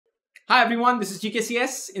Hi everyone, this is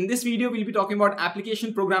GKCS. In this video, we'll be talking about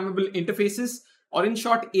application programmable interfaces, or in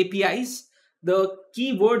short, APIs. The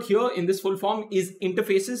key word here in this full form is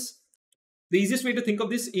interfaces. The easiest way to think of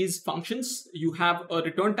this is functions. You have a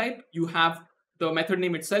return type, you have the method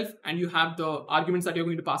name itself, and you have the arguments that you're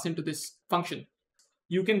going to pass into this function.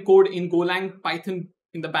 You can code in Golang, Python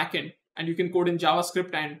in the backend, and you can code in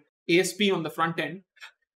JavaScript and ASP on the front end,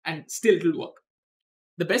 and still it will work.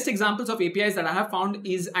 The best examples of APIs that I have found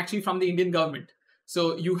is actually from the Indian government.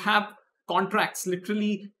 So you have contracts,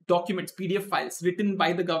 literally documents, PDF files written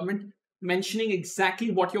by the government mentioning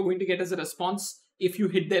exactly what you're going to get as a response if you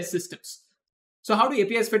hit their systems. So how do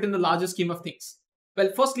APIs fit in the larger scheme of things?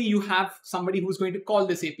 Well, firstly, you have somebody who's going to call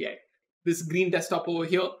this API, this green desktop over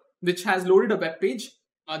here, which has loaded a web page.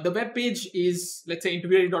 The web page is, let's say,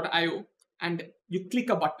 interviewready.io, and you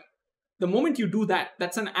click a button. The moment you do that,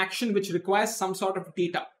 that's an action which requires some sort of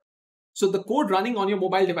data. So the code running on your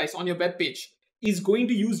mobile device, on your web page, is going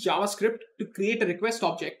to use JavaScript to create a request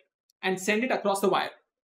object and send it across the wire.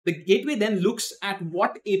 The gateway then looks at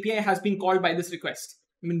what API has been called by this request.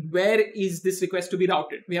 I mean, where is this request to be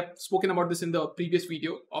routed? We have spoken about this in the previous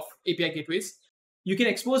video of API gateways. You can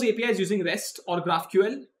expose APIs using REST or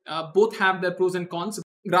GraphQL. Both have their pros and cons.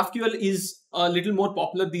 GraphQL is a little more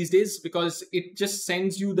popular these days because it just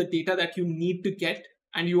sends you the data that you need to get,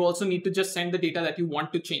 and you also need to just send the data that you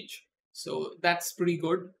want to change. So that's pretty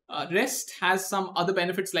good. REST has some other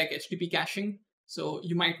benefits like HTTP caching, so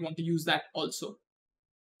you might want to use that also.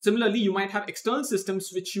 Similarly, you might have external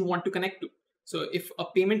systems which you want to connect to. So if a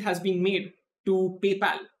payment has been made to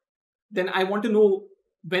PayPal, then I want to know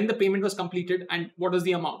when the payment was completed and what was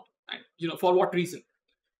the amount, and for what reason.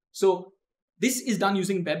 So this is done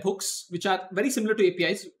using webhooks, which are very similar to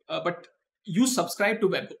APIs, but you subscribe to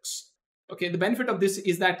webhooks. Okay, the benefit of this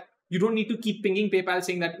is that you don't need to keep pinging PayPal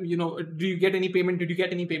saying that, do you get any payment? Did you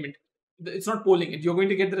get any payment? It's not polling it. You're going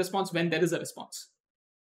to get the response when there is a response.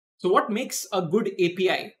 So what makes a good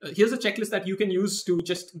API? Here's a checklist that you can use to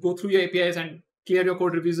just go through your APIs and clear your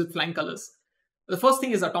code reviews with flying colors. The first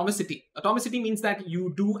thing is Atomicity. Atomicity means that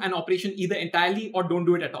you do an operation either entirely or don't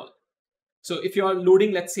do it at all. So if you're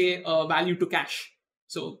loading, let's say, a value to cache,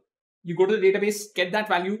 so you go to the database, get that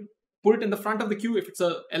value, put it in the front of the queue if it's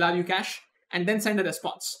a LRU cache, and then send a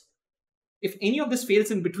response. If any of this fails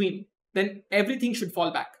in between, then everything should fall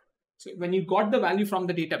back. So when you got the value from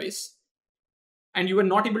the database and you were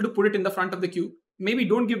not able to put it in the front of the queue, maybe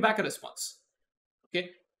don't give back a response. Okay.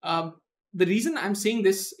 The reason I'm saying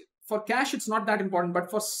this, for cache, it's not that important, but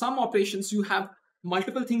for some operations, you have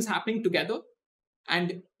multiple things happening together,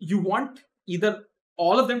 and you want either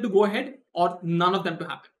all of them to go ahead or none of them to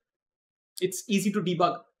happen. It's easy to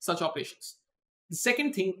debug such operations. The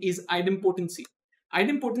second thing is idempotency.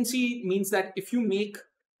 Idempotency means that if you make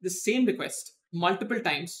the same request multiple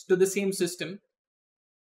times to the same system,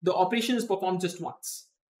 the operation is performed just once.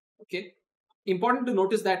 Okay. Important to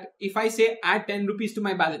notice that if I say add 10 rupees to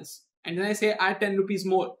my balance, and then I say add 10 rupees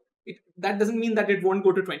more, that doesn't mean that it won't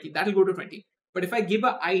go to 20. That'll go to 20. But if I give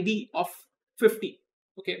an ID of 50,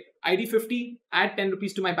 okay, ID 50, add 10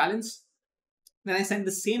 rupees to my balance, then I send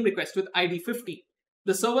the same request with ID 50.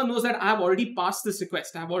 The server knows that I have already passed this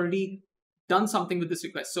request. I have already done something with this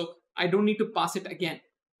request. So I don't need to pass it again.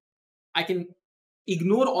 I can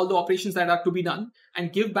ignore all the operations that are to be done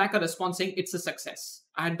and give back a response saying it's a success.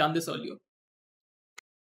 I had done this earlier.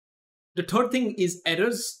 The third thing is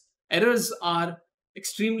errors. Errors are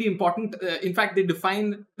extremely important. In fact, they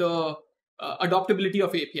define the adoptability of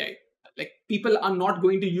API. Like, people are not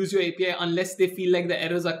going to use your API unless they feel like the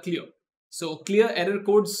errors are clear. So clear error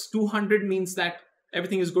codes, 200 means that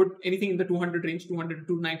everything is good. Anything in the 200 range, 200 to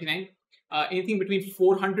 299. Anything between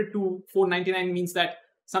 400 to 499 means that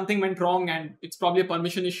something went wrong and it's probably a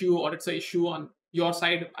permission issue or it's an issue on your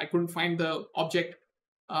side. I couldn't find the object.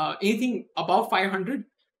 Anything above 500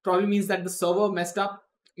 probably means that the server messed up.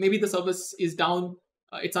 Maybe the service is down,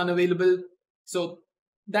 it's unavailable. So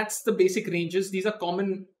that's the basic ranges. These are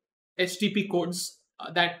common HTTP codes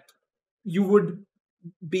that you would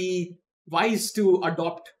be wise to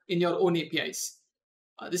adopt in your own APIs.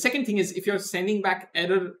 The second thing is, if you're sending back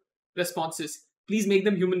error responses, please make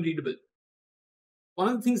them human readable. One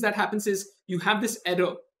of the things that happens is you have this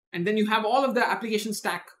error and then you have all of the application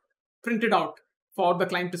stack printed out for the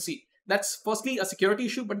client to see. That's firstly a security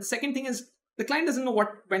issue, but the second thing is the client doesn't know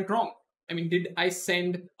what went wrong. I mean, did I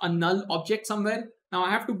send a null object somewhere? Now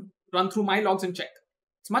I have to run through my logs and check.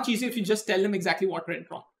 It's much easier if you just tell them exactly what went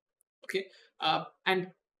wrong. Okay.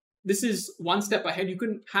 And this is one step ahead. You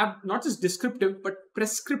can have not just descriptive, but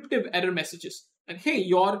prescriptive error messages. And hey,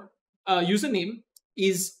 your username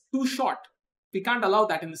is too short. We can't allow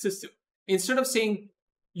that in the system. Instead of saying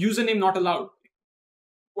username not allowed.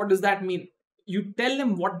 What does that mean? You tell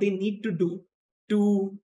them what they need to do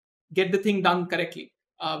to get the thing done correctly.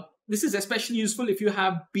 This is especially useful if you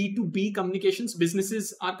have B2B communications.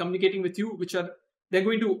 Businesses are communicating with you, which are they're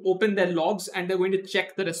going to open their logs and they're going to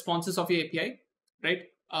check the responses of your API, right?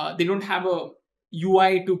 They don't have a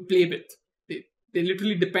UI to play with. They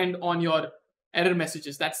literally depend on your error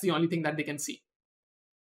messages. That's the only thing that they can see.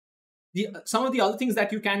 Some of the other things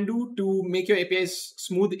that you can do to make your APIs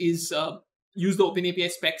smooth is use the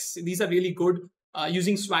OpenAPI specs. These are really good.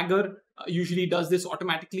 Using Swagger usually does this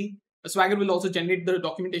automatically. Swagger will also generate the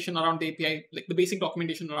documentation around the API, like the basic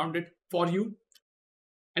documentation around it for you.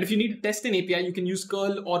 And if you need to test an API, you can use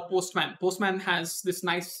curl or Postman. Postman has this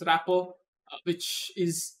nice wrapper, which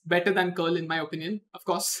is better than curl in my opinion. Of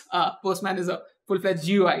course, Postman is a full-fledged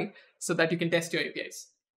GUI so that you can test your APIs.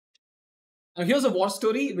 Now, here's a war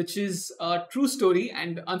story, which is a true story.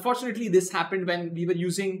 And unfortunately, this happened when we were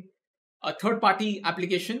using a third-party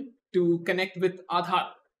application to connect with Aadhaar,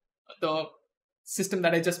 the system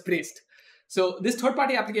that I just praised. So this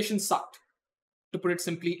third-party application sucked, to put it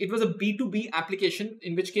simply. It was a B2B application,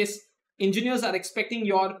 in which case engineers are expecting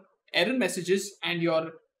your error messages and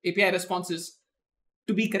your API responses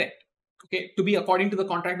to be correct, okay, to be according to the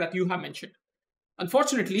contract that you have mentioned.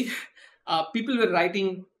 Unfortunately, people were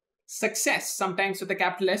writing success, sometimes with a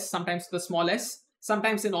capital S, sometimes with a small s,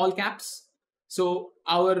 sometimes in all caps. So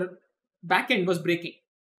our backend was breaking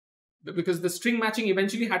because the string matching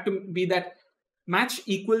eventually had to be that match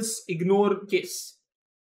equals ignore case.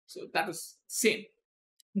 So that was same.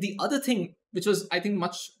 The other thing, which was I think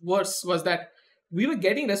much worse, was that we were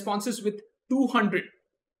getting responses with 200.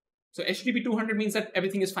 So HTTP 200 means that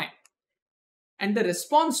everything is fine. And the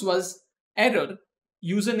response was error,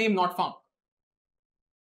 username not found.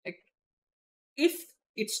 If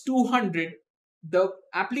it's 200, the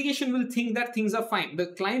application will think that things are fine. The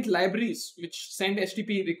client libraries, which send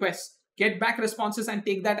HTTP requests, get back responses and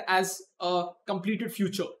take that as a completed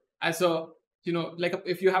future, as a,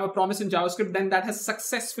 if you have a promise in JavaScript, then that has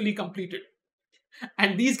successfully completed.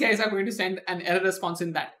 And these guys are going to send an error response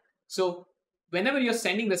in that. So whenever you're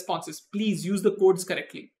sending responses, please use the codes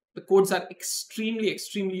correctly. The codes are extremely,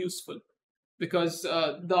 extremely useful because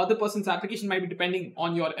the other person's application might be depending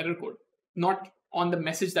on your error code, not on the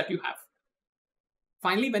message that you have.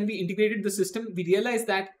 Finally, when we integrated the system, we realized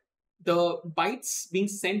that the bytes being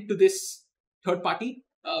sent to this third party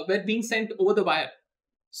were being sent over the wire.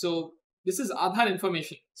 So this is Aadhaar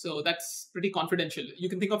information. So that's pretty confidential. You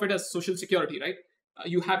can think of it as social security, right?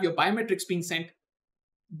 You have your biometrics being sent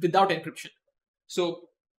without encryption. So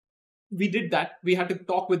we did that. We had to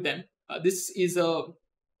talk with them. This is a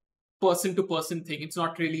person-to-person thing. It's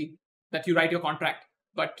not really that you write your contract.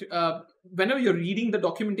 But whenever you're reading the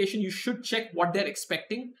documentation, you should check what they're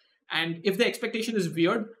expecting. And if the expectation is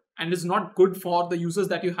weird and is not good for the users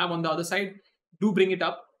that you have on the other side, do bring it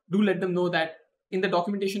up. Do let them know that in the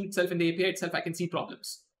documentation itself, in the API itself, I can see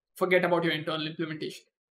problems. Forget about your internal implementation.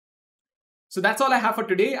 So that's all I have for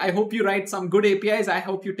today. I hope you write some good APIs. I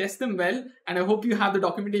hope you test them well. And I hope you have the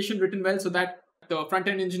documentation written well so that the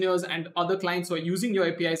front-end engineers and other clients who are using your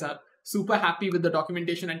APIs are super happy with the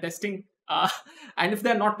documentation and testing. And if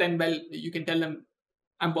they're not, then, well, you can tell them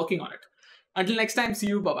I'm working on it. Until next time, see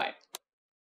you. Bye-bye.